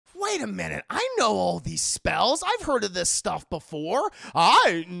wait a minute, I know all these spells. I've heard of this stuff before.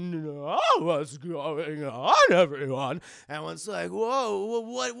 I know what's going on, everyone. And it's like, whoa,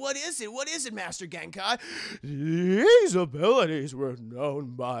 what is it? What is it, Master Genkai? These abilities were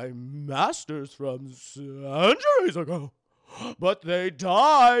known by masters from centuries ago, but they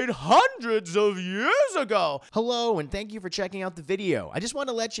died hundreds of years ago. Hello, and thank you for checking out the video. I just want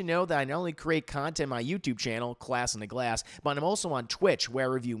to let you know that I not only create content on my YouTube channel, Class in the Glass, but I'm also on Twitch, where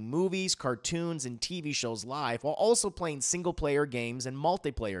I review movies, cartoons, and TV shows live, while also playing single-player games and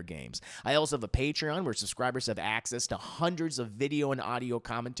multiplayer games. I also have a Patreon where subscribers have access to hundreds of video and audio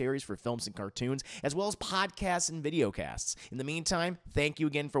commentaries for films and cartoons, as well as podcasts and videocasts. In the meantime, thank you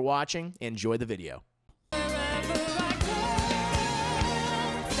again for watching. Enjoy the video.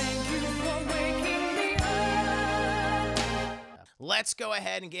 Let's go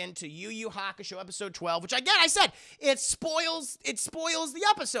ahead and get into Yu Yu Hakusho episode 12, which again, I said, it spoils the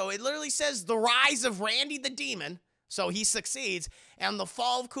episode. It literally says the rise of Randy the Demon, so he succeeds, and the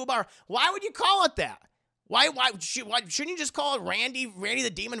fall of Kuwabara. Why would you call it that? Why shouldn't you just call it Randy the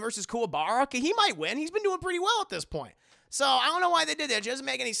Demon versus Kuwabara? Okay, he might win. He's been doing pretty well at this point. So I don't know why they did that. It doesn't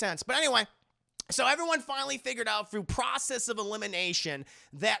make any sense. But anyway, so everyone finally figured out through process of elimination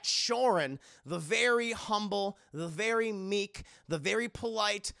that Shorin, the very humble, the very meek, the very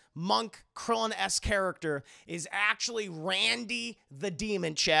polite monk Krillin-esque character, is actually Randy the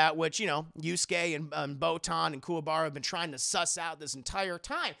Demon, chat, which, you know, Yusuke and Botan and Kuwabara have been trying to suss out this entire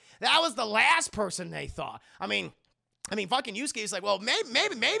time. That was the last person they thought. I mean, fucking Yusuke's like, well,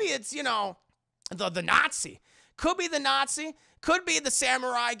 maybe it's, you know, the Nazi. Could be the Nazi. Could be the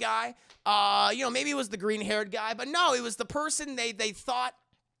samurai guy. You know, maybe it was the green-haired guy. But no, it was the person they thought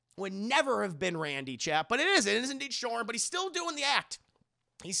would never have been Randy, chap. But it is indeed Shorin, but he's still doing the act.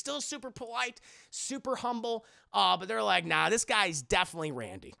 He's still super polite, super humble. But they're like, nah, this guy's definitely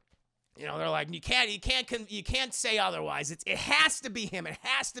Randy. You know, they're like, you can't say otherwise. It has to be him. It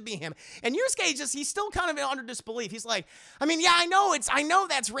has to be him. And Yusuke he's still kind of under disbelief. He's like, I mean, yeah, I know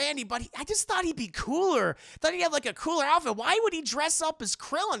that's Randy, but I just thought he'd be cooler. Thought he'd have like a cooler outfit. Why would he dress up as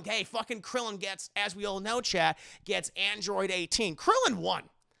Krillin? Hey, fucking Krillin gets, as we all know, chat, gets Android 18. Krillin won.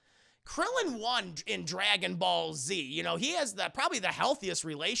 Krillin won in Dragon Ball Z. You know, he has probably the healthiest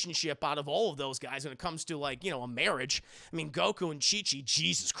relationship out of all of those guys when it comes to, like, you know, a marriage. I mean, Goku and Chi-Chi,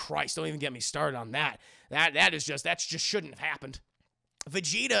 Jesus Christ, don't even get me started on that. That just shouldn't have happened.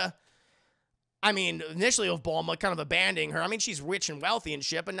 Vegeta, I mean, initially of Bulma kind of abandoning her. I mean, she's rich and wealthy and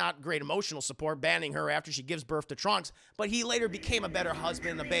shit, but not great emotional support, abandoning her after she gives birth to Trunks. But he later became a better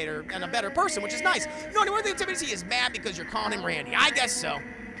husband and a better person, which is nice. No, the only thing he is mad because you're calling him Randy. I guess so.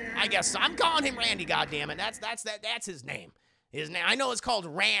 I'm calling him Randy, goddammit. That's his name. His name. I know it's called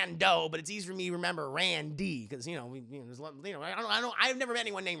Rando, but it's easy for me to remember Randy because I've never met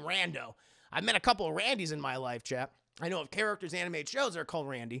anyone named Rando. I've met a couple of Randys in my life, chap. I know of characters, animated shows that are called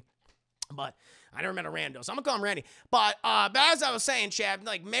Randy, but I never met a Rando, so I'm gonna call him Randy. But as I was saying, chap,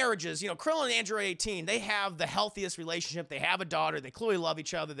 like marriages, you know, Krillin and Android 18, they have the healthiest relationship. They have a daughter. They clearly love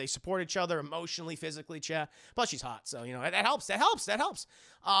each other. They support each other emotionally, physically, chat. Plus, she's hot, so you know that helps.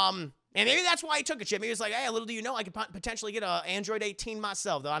 And maybe that's why he took it, chap. Maybe he was like, hey, little do you know, I could potentially get an Android 18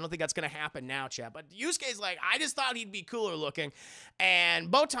 myself, though I don't think that's gonna happen now, chap. But Yusuke's like, I just thought he'd be cooler looking, and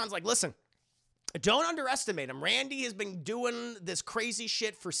Botan's like, listen, don't underestimate him. Randy has been doing this crazy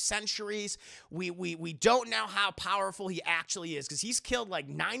shit for centuries. We don't know how powerful he actually is because he's killed like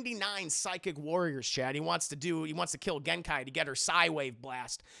 99 psychic warriors, Chad. He wants to kill Genkai to get her Psy-Wave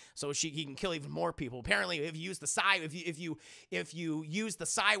blast so he can kill even more people. Apparently, if you use the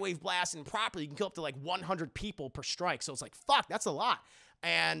Psy-Wave blast improperly, you can kill up to like 100 people per strike. So it's like, fuck, that's a lot.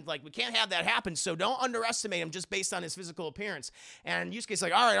 And, like, we can't have that happen, so don't underestimate him just based on his physical appearance. And Yusuke's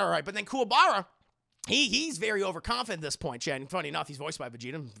like, all right. But then Kuwabara, he's very overconfident at this point, Chad. And funny enough, he's voiced by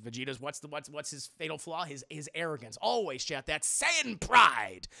Vegeta. Vegeta's what's his fatal flaw? His arrogance. Always, chat. That Saiyan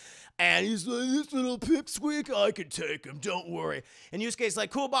pride. And he's like, this little pipsqueak, I can take him. Don't worry. And Yusuke's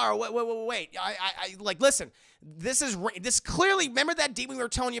like, Kuwabara, wait. I like, listen. This clearly, remember that demon we were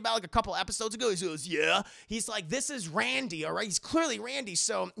telling you about like a couple episodes ago? He goes, yeah. He's like, this is Randy, all right? He's clearly Randy,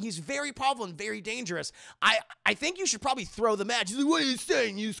 so he's very powerful and very dangerous. I think you should probably throw the match. He's like, what are you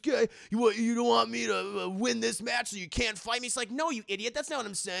saying, Yusuke? You don't want me to win this match so you can't fight me? He's like, no, you idiot. That's not what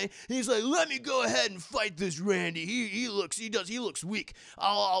I'm saying. And he's like, let me go ahead and fight this Randy. He looks weak.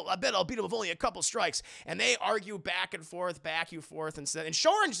 I bet I'll beat him with only a couple strikes. And they argue back and forth, and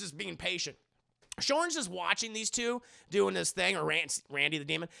Shorin's just being patient. Shorin's just watching these two doing this thing, or Randy the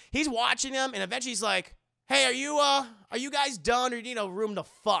Demon. He's watching them, and eventually he's like, hey, are you guys done, or do you need a room to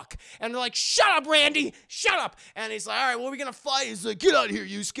fuck? And they're like, shut up, Randy, shut up. And he's like, all right, well, we're gonna fight. He's like, get out of here,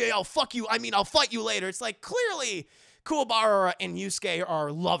 Yusuke. I'll fight you later. It's like, clearly, Kuwabara and Yusuke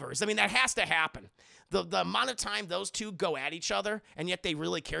are lovers. I mean, that has to happen. The amount of time those two go at each other, and yet they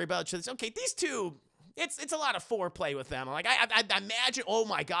really care about each other. It's, okay, these two, it's a lot of foreplay with them. Like, I imagine, oh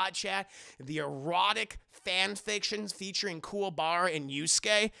my God, chat, the erotic fan fictions featuring Kuwabara and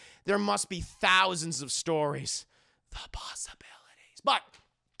Yusuke, there must be thousands of stories. The possibilities. But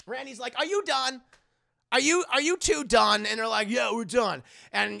Randy's like, are you done? Are you two done? And they're like, yeah, we're done.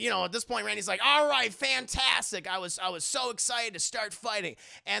 And, at this point, Randy's like, all right, fantastic. I was so excited to start fighting.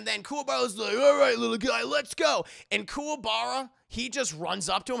 And then Kuwabara's like, all right, little guy, let's go. And Kuwabara, he just runs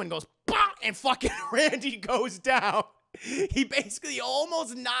up to him and goes, bang, and fucking Randy goes down. He basically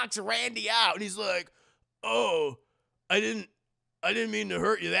almost knocks Randy out. And he's like, oh, I didn't mean to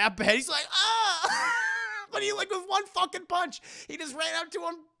hurt you that bad. He's like, ah. But he, with one fucking punch, he just ran up to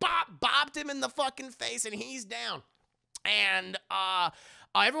him, bopped him in the fucking face, and he's down. And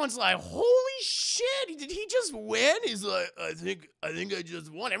everyone's like, holy shit, did he just win? He's like, I think I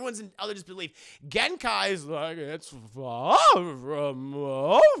just won. Everyone's in utter disbelief. Genkai's like, it's far from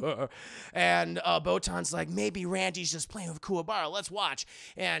over. And Botan's like, maybe Randy's just playing with Kuwabara. Let's watch.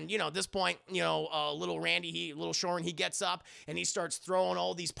 And, at this point, little Randy, little Shorin, he gets up and he starts throwing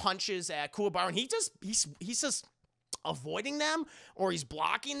all these punches at Kuwabara. And he's just avoiding them, or he's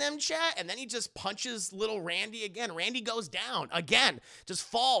blocking them, chat, and then he just punches little Randy again. Randy goes down again, just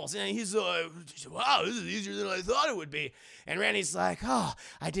falls, and he's like, wow, this is easier than I thought it would be. And Randy's like, oh,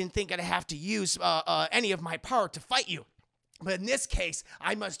 I didn't think I'd have to use any of my power to fight you, but in this case,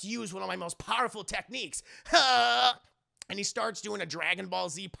 I must use one of my most powerful techniques. And he starts doing a Dragon Ball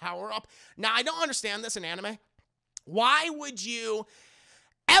Z power-up. Now, I don't understand this in anime. Why would you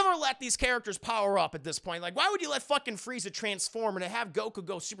ever let these characters power up at this point? Like, why would you let fucking Frieza transform and have Goku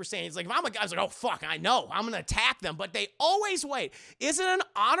go Super Saiyan? He's like, if I'm a guy, I was like, oh, fuck, I know. I'm going to attack them. But they always wait. Is it an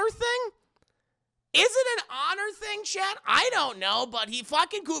honor thing? Is it an honor thing, chat? I don't know, but he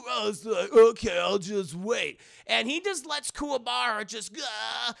fucking Kuwabara's like, okay, I'll just wait. And he just lets Kuwabara just,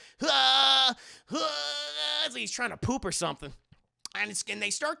 it's like he's trying to poop or something. And they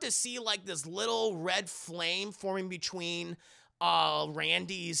start to see, like, this little red flame forming between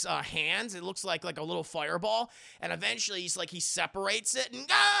Randy's hands. It looks like a little fireball, and eventually he separates it,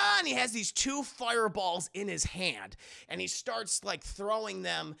 and he has these two fireballs in his hand, and he starts throwing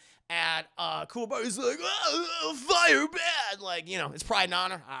them at Kuwabara. He's like, oh, fire bad, it's pride and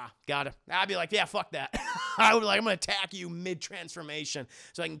honor. Got it. I'd be like, yeah, fuck that. I would be like, I'm gonna attack you mid-transformation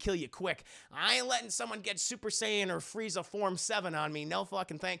so I can kill you quick. I ain't letting someone get Super Saiyan or Frieza Form 7 on me. No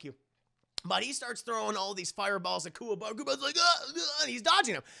fucking thank you. But he starts throwing all these fireballs at Kuwabara. Kuwabara's like, and he's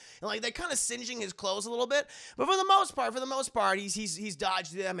dodging them. And they're kind of singeing his clothes a little bit. But for the most part, he's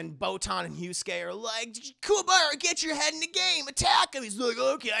dodged them. And Botan and Yusuke are like, Kuwabara, get your head in the game. Attack him. He's like,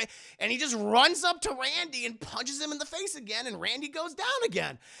 okay. And he just runs up to Randy and punches him in the face again. And Randy goes down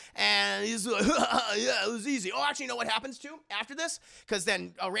again. And he's like, yeah, it was easy. Oh, actually, you know what happens too after this? Because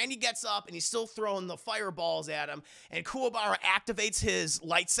then Randy gets up and he's still throwing the fireballs at him. And Kuwabara activates his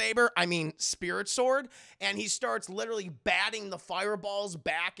lightsaber. Spirit sword, and he starts literally batting the fireballs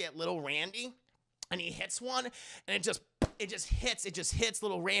back at little Randy, and he hits one, and it just hits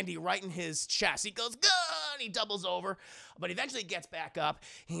little Randy right in his chest. He goes, gah, and he doubles over, but eventually gets back up,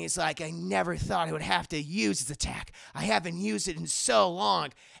 and he's like, I never thought I would have to use this attack. I haven't used it in so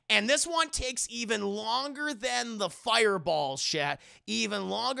long. And this one takes even longer than the fireballs, chat. Even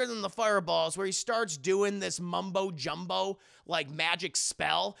longer than the fireballs, where he starts doing this mumbo-jumbo, magic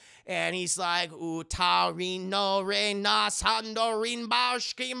spell. And he's like, Utarin no re nas handorin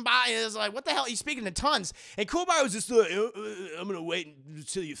bashkim ba. It's like, what the hell? He's speaking in tons. And Kuwabara was just like, I'm going to wait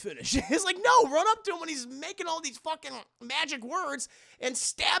until you finish. He's like, no, run up to him when he's making all these fucking magic words and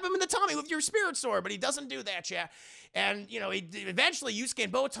stab him in the tummy with your spirit sword. But he doesn't do that, chat. And, eventually Yusuke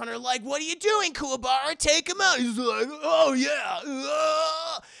and Botan are like, what are you doing, Kuwabara? Take him out. He's like, oh, yeah.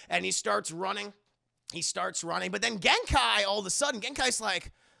 And he starts running. But then Genkai, all of a sudden, Genkai's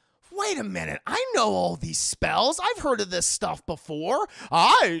like, wait a minute, I know all these spells. I've heard of this stuff before.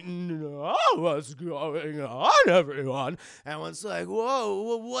 I know what's going on, everyone. And one's like,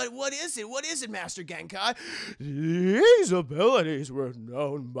 whoa, what is it? What is it, Master Genkai? These abilities were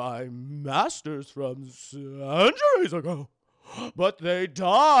known by masters from centuries ago, but they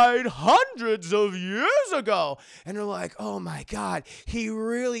died hundreds of years ago. And they're like, oh my God, he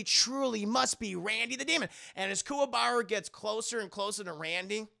really, truly must be Randy the Demon. And as Kuwabara gets closer and closer to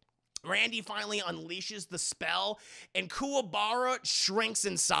Randy finally unleashes the spell, and Kuwabara shrinks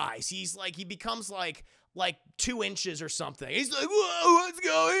in size. He becomes like like 2 inches or something. He's like, whoa, what's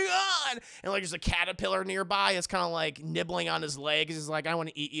going on? And like there's a caterpillar nearby. It's kind of like nibbling on his legs. He's like, I want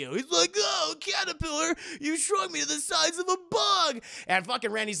to eat you. He's like, oh, caterpillar, you shrunk me to the size of a bug. And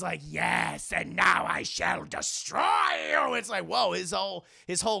fucking Randy's like, yes, and now I shall destroy you. It's like, whoa, his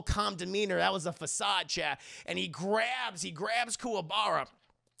whole calm demeanor, that was a facade, chat. And he grabs Kuwabara.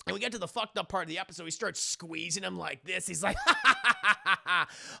 And we get to the fucked up part of the episode. He starts squeezing him like this. He's like, ha, ha, ha, ha, ha, ha.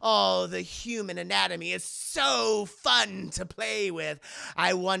 Oh, the human anatomy is so fun to play with.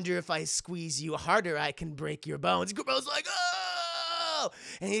 I wonder if I squeeze you harder, I can break your bones. Kuwabara's like, oh!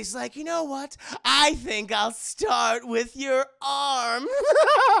 And he's like, you know what? I think I'll start with your arm.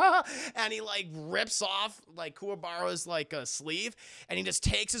 And he like rips off like Kuwabara's like a sleeve. And he just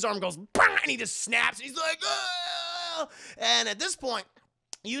takes his arm, goes, bang, and he just snaps. And he's like, oh! And at this point,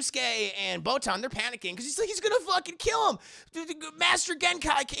 Yusuke and Botan, they're panicking because he's like, he's gonna fucking kill him. Master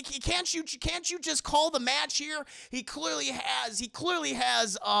Genkai, can't you just call the match here? He clearly has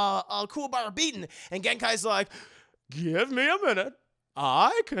Kuwabara beaten. And Genkai's like, give me a minute.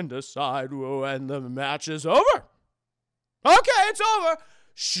 I can decide when the match is over. Okay, it's over.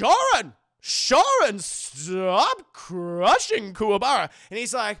 Shorin, stop crushing Kuwabara. And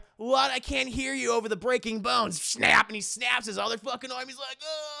he's like, what? I can't hear you over the breaking bones. Snap. And he snaps his other fucking arm. He's like,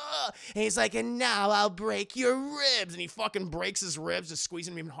 ugh. And he's like, and now I'll break your ribs. And he fucking breaks his ribs, just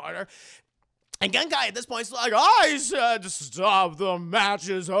squeezing him even harder. And Genkai at this point is like, I said stop, the match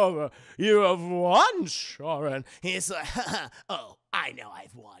is over. You have won, Shorin. He's like, oh, I know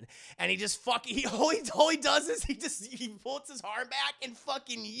I've won. And he just all he does is he puts his arm back and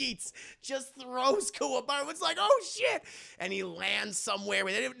fucking yeets. Just throws Kuwabara. It's like, oh shit. And he lands somewhere.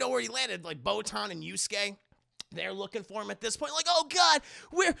 They didn't know where he landed. Like Botan and Yusuke, they're looking for him at this point, like, oh god,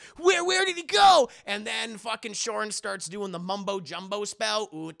 where did he go? And then fucking Shorin starts doing the mumbo jumbo spell,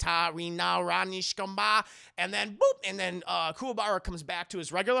 uta rina rani shkamba, and then boop, and then Kuwabara comes back to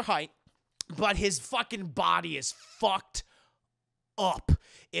his regular height, but his fucking body is fucked up.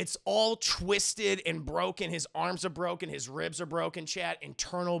 It's all twisted and broken. His arms are broken. His ribs are broken, chat.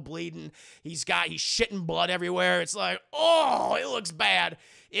 Internal bleeding. He's shitting blood everywhere. It's like, oh, it looks bad.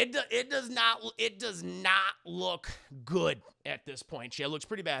 It does not look good at this point, chat. It looks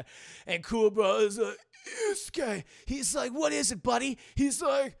pretty bad. And Kuwabara is like, Yusuke. He's like, what is it, buddy? He's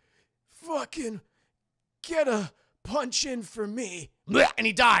like, fucking get a punch in for me. And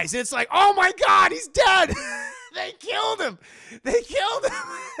he dies. And it's like, oh my god, he's dead. They killed him.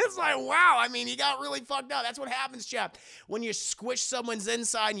 It's like, wow. I mean, he got really fucked up. That's what happens, chap. When you squish someone's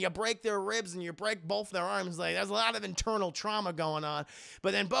inside and you break their ribs and you break both their arms, like, there's a lot of internal trauma going on.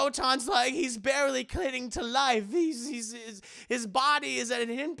 But then Botan's like, he's barely clinging to life. His body is at an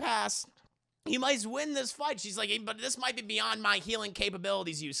impasse. He might win this fight. She's like, but this might be beyond my healing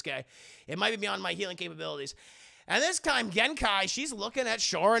capabilities, Yusuke. It might be beyond my healing capabilities. And this time, Genkai, she's looking at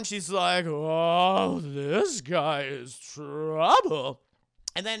Shorin. She's like, oh, this guy is trouble.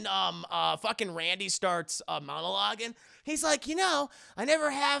 And then fucking Randy starts monologuing. He's like, you know, I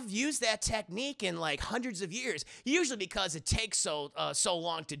never have used that technique in like hundreds of years, usually because it takes so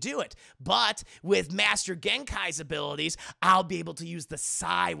long to do it. But with Master Genkai's abilities, I'll be able to use the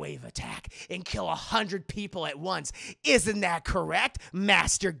Psy Wave attack and kill 100 people at once. Isn't that correct,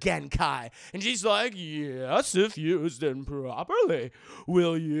 Master Genkai? And she's like, yes, if used improperly.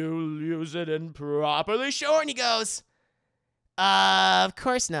 Will you use it improperly? Sure. And he goes, of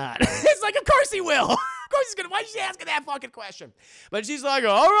course not. It's like, of course he will. Of course he's gonna. Why is she asking that fucking question? But she's like,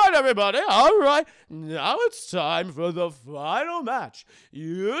 all right, everybody, all right. Now it's time for the final match.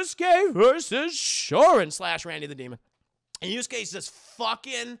 Yusuke versus Shorin / Randy the Demon. And Yusuke's just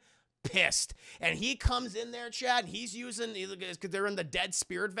fucking pissed. And he comes in there, chat, and he's using, because they're in the Dead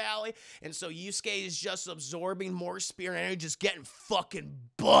Spirit Valley, and so Yusuke is just absorbing more spirit energy, just getting fucking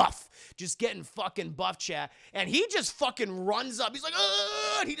buff. Just getting fucking buff, chat. And he just fucking runs up. He's like,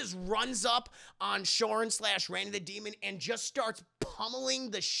 ugh! And he just runs up on Shorin / Randy the Demon and just starts pummeling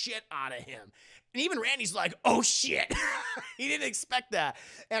the shit out of him. And even Randy's like, oh shit. He didn't expect that.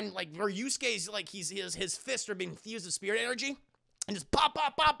 And like, where Yusuke's like, his fists are being fused with spirit energy. And just pop,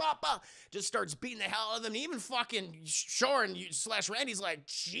 pop, pop, pop, pop. Just starts beating the hell out of them. And even fucking Shorin / Randy's like,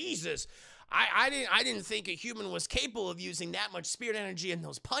 Jesus. I didn't think a human was capable of using that much spirit energy in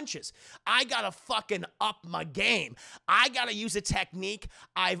those punches. I gotta fucking up my game. I gotta use a technique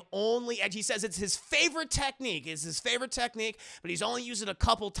and he says it's his favorite technique. It's his favorite technique, but he's only used it a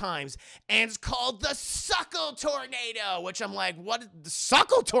couple times. And it's called the Suckle Tornado, which I'm like, what? The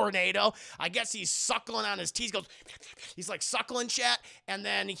Suckle Tornado? I guess he's suckling on his teeth. He's like suckling, chat, and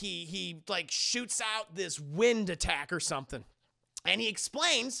then he like shoots out this wind attack or something. And he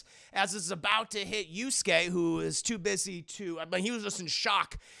explains, as it's about to hit Yusuke, who is too busy to, I mean, he was just in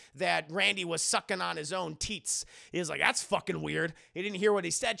shock that Randy was sucking on his own teats. He was like, that's fucking weird. He didn't hear what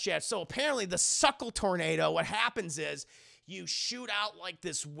he said yet. So apparently the suckle tornado, what happens is you shoot out like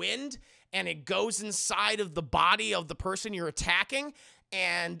this wind and it goes inside of the body of the person you're attacking,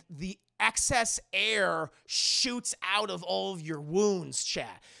 and the excess air shoots out of all of your wounds,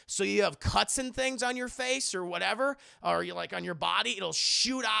 chat. So you have cuts and things on your face or whatever, or you like on your body, it'll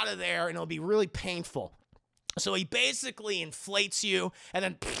shoot out of there and it'll be really painful. So he basically inflates you,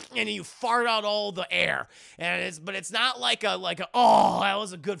 and then you fart out all the air. But it's not like a oh, that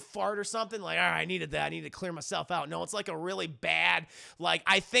was a good fart or something. Like, all right, I needed that. I needed to clear myself out. No, it's like a really bad, like,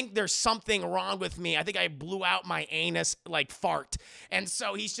 I think there's something wrong with me. I think I blew out my anus like fart. And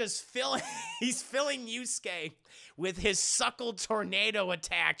so he's just filling Yusuke with his suckle tornado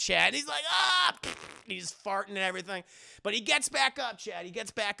attack, Chad. He's like, he's farting and everything. But he gets back up, Chad. He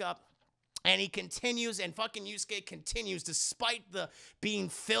gets back up. And he continues, and fucking Yusuke continues, despite the being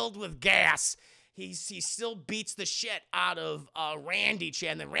filled with gas. He still beats the shit out of Randy,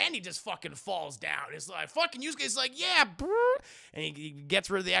 Chad. And then Randy just fucking falls down. It's like, fucking Yusuke's like, yeah, brr. And he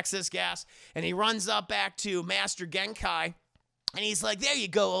gets rid of the excess gas. And he runs up back to Master Genkai. And he's like, there you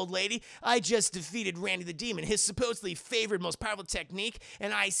go, old lady. I just defeated Randy the Demon, his supposedly favorite, most powerful technique,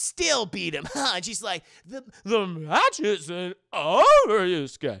 and I still beat him. And she's like, the match isn't over,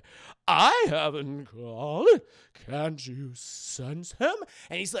 Yusuke. I haven't called. Can't you sense him?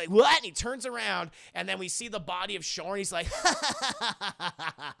 And he's like, what? And he turns around, and then we see the body of Shorin. He's like,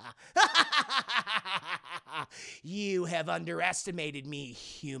 you have underestimated me,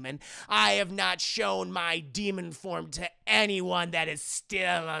 human. I have not shown my demon form to anyone that is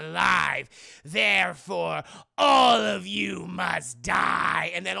still alive. Therefore, all of you must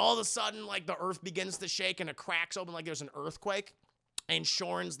die. And then all of a sudden, like, the earth begins to shake, and it cracks open like there's an earthquake. And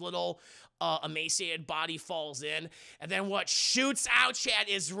Shorin's little emaciated body falls in. And then what shoots out, Chad,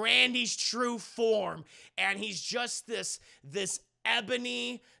 is Randy's true form. And he's just this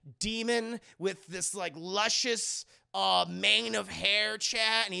ebony demon with this, like, luscious mane of hair,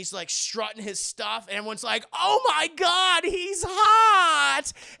 Chad. And he's, like, strutting his stuff. And everyone's like, oh, my God, he's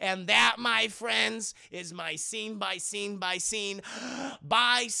hot. And that, my friends, is my scene by scene by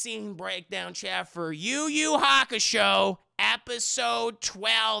scene breakdown, Chad, for Yu Yu Hakusho. Episode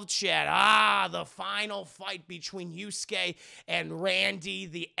 12, Chad. The final fight between Yusuke and Randy,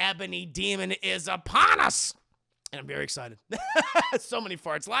 the Ebony Demon, is upon us. And I'm very excited. So many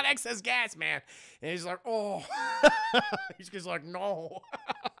farts. A lot of excess gas, man. And he's like, oh. He's just like, no.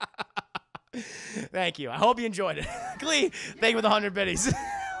 Thank you. I hope you enjoyed it. Glee, thank you for the 100 biddies.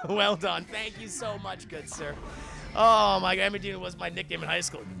 Well done. Thank you so much, good sir. Oh, my God. Ebony Demon was my nickname in high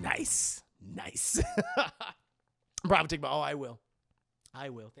school. Nice. Nice. Bravo, take my. Oh, I will.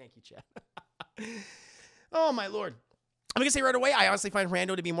 Thank you, Chad. Oh, my Lord. I'm going to say right away, I honestly find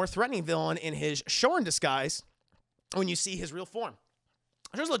Rando to be a more threatening villain in his Shorin disguise when you see his real form.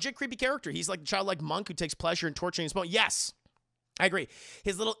 He's a legit creepy character. He's like a childlike monk who takes pleasure in torturing his opponent. Yes, I agree.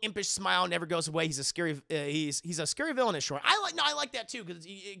 His little impish smile never goes away. He's a scary he's a scary villain in Shorin. I like that, too, because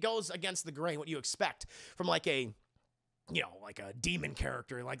it goes against the grain, what you expect from, like, a like a demon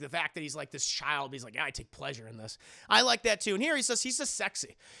character, like the fact that he's like this child, he's like, yeah, I take pleasure in this. I like that too. And here he's just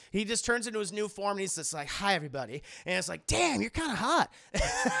sexy. He just turns into his new form and he's just like, hi, everybody. And it's like, damn, you're kind of hot.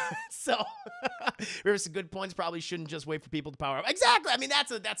 So there's some good points. Probably shouldn't just wait for people to power up. Exactly. I mean,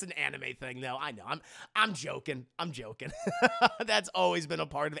 that's an anime thing though. I know. I'm joking. That's always been a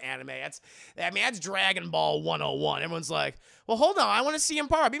part of anime. That's Dragon Ball 101. Everyone's like, well, hold on. I want to see him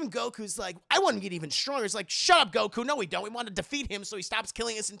power up. Even Goku's like, I want to get even stronger. It's like, shut up, Goku. No, we don't. We want to defeat him so he stops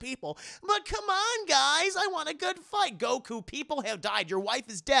killing innocent people. But come on, guys. I want a good fight. Goku, people have died. Your wife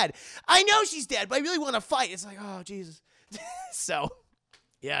is dead. I know she's dead, but I really want to fight. It's like, oh, Jesus. So,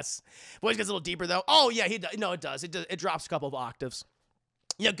 yes. Voice gets a little deeper, though. Oh, yeah, no, it does. It drops a couple of octaves.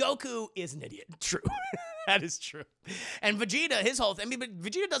 Yeah, Goku is an idiot. True. That is true. And Vegeta, his whole thing, but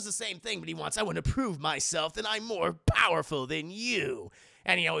Vegeta does the same thing, but he wants, I want to prove myself that I'm more powerful than you.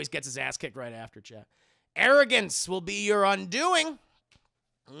 And he always gets his ass kicked right after, chat. Arrogance will be your undoing.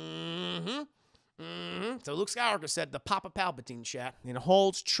 So Luke Skywalker said the Papa Palpatine, chat, and it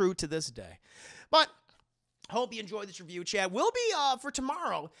holds true to this day. But hope you enjoyed this review, chat. We'll be, for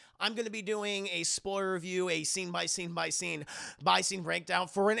tomorrow, I'm going to be doing a spoiler review, a scene-by-scene breakdown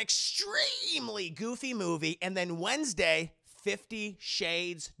for an extremely goofy movie. And then Wednesday, 50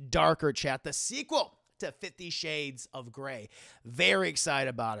 Shades Darker, chat. The sequel to 50 Shades of Grey. Very excited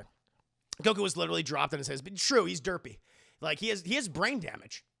about it. Goku was literally dropped on his head. But true, he's derpy. Like, he has brain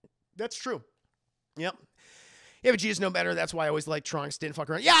damage. That's true. Yep. Yeah, Vegeta's no better. That's why I always like Trunks. Didn't fuck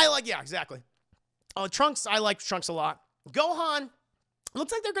around. Yeah, exactly. Trunks, I like Trunks a lot. Gohan,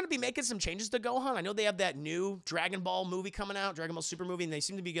 looks like they're going to be making some changes to Gohan. I know they have that new Dragon Ball movie coming out, Dragon Ball Super movie, and they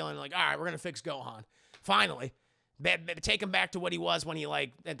seem to be going like, all right, we're going to fix Gohan. Finally. Take him back to what he was when he,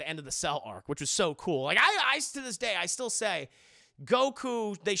 like, at the end of the Cell arc, which was so cool. Like, I to this day, I still say,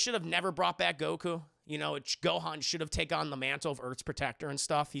 Goku, they should have never brought back Goku. You know, Gohan should have taken on the mantle of Earth's protector and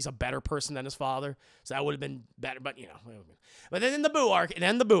stuff. He's a better person than his father, so that would have been better. But, you know, but then the Buu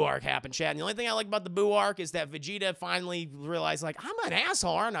arc happened, Chad. And the only thing I like about the Buu arc is that Vegeta finally realized, like, I'm an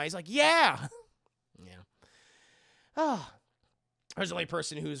asshole, aren't I? He's like, yeah. Yeah. Oh. There's the only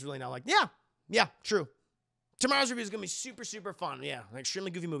person who's really not like, yeah, true. Tomorrow's review is going to be super, super fun. Yeah, an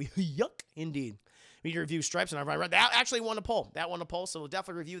extremely goofy movie. Yuck, indeed. We need to review Stripes, and I read that actually won a poll. So we'll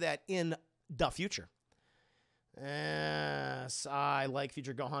definitely review that in the future. Yes, I like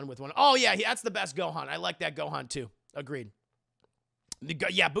Future Gohan with one. Oh, yeah, that's the best Gohan. I like that Gohan, too. Agreed.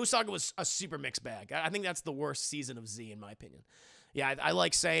 Yeah, Buu Saga was a super mixed bag. I think that's the worst season of Z, in my opinion. Yeah, I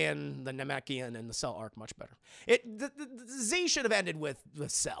like saying the Namekian and the Cell arc much better. The Z should have ended with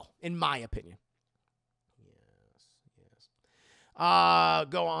Cell, in my opinion.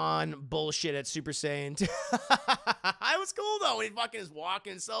 Go on bullshit at Super Saiyan. I was cool though when he fucking is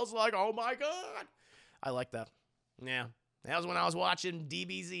walking. Cell's like, oh my god. I like that. Yeah. That was when I was watching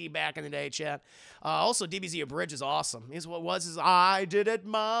DBZ back in the day, chat. Also, DBZ Abridged is awesome. What was his I did it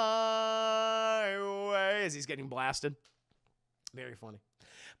my way as he's getting blasted. Very funny.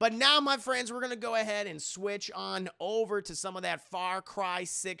 But now, my friends, we're going to go ahead and switch on over to some of that Far Cry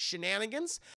 6 shenanigans.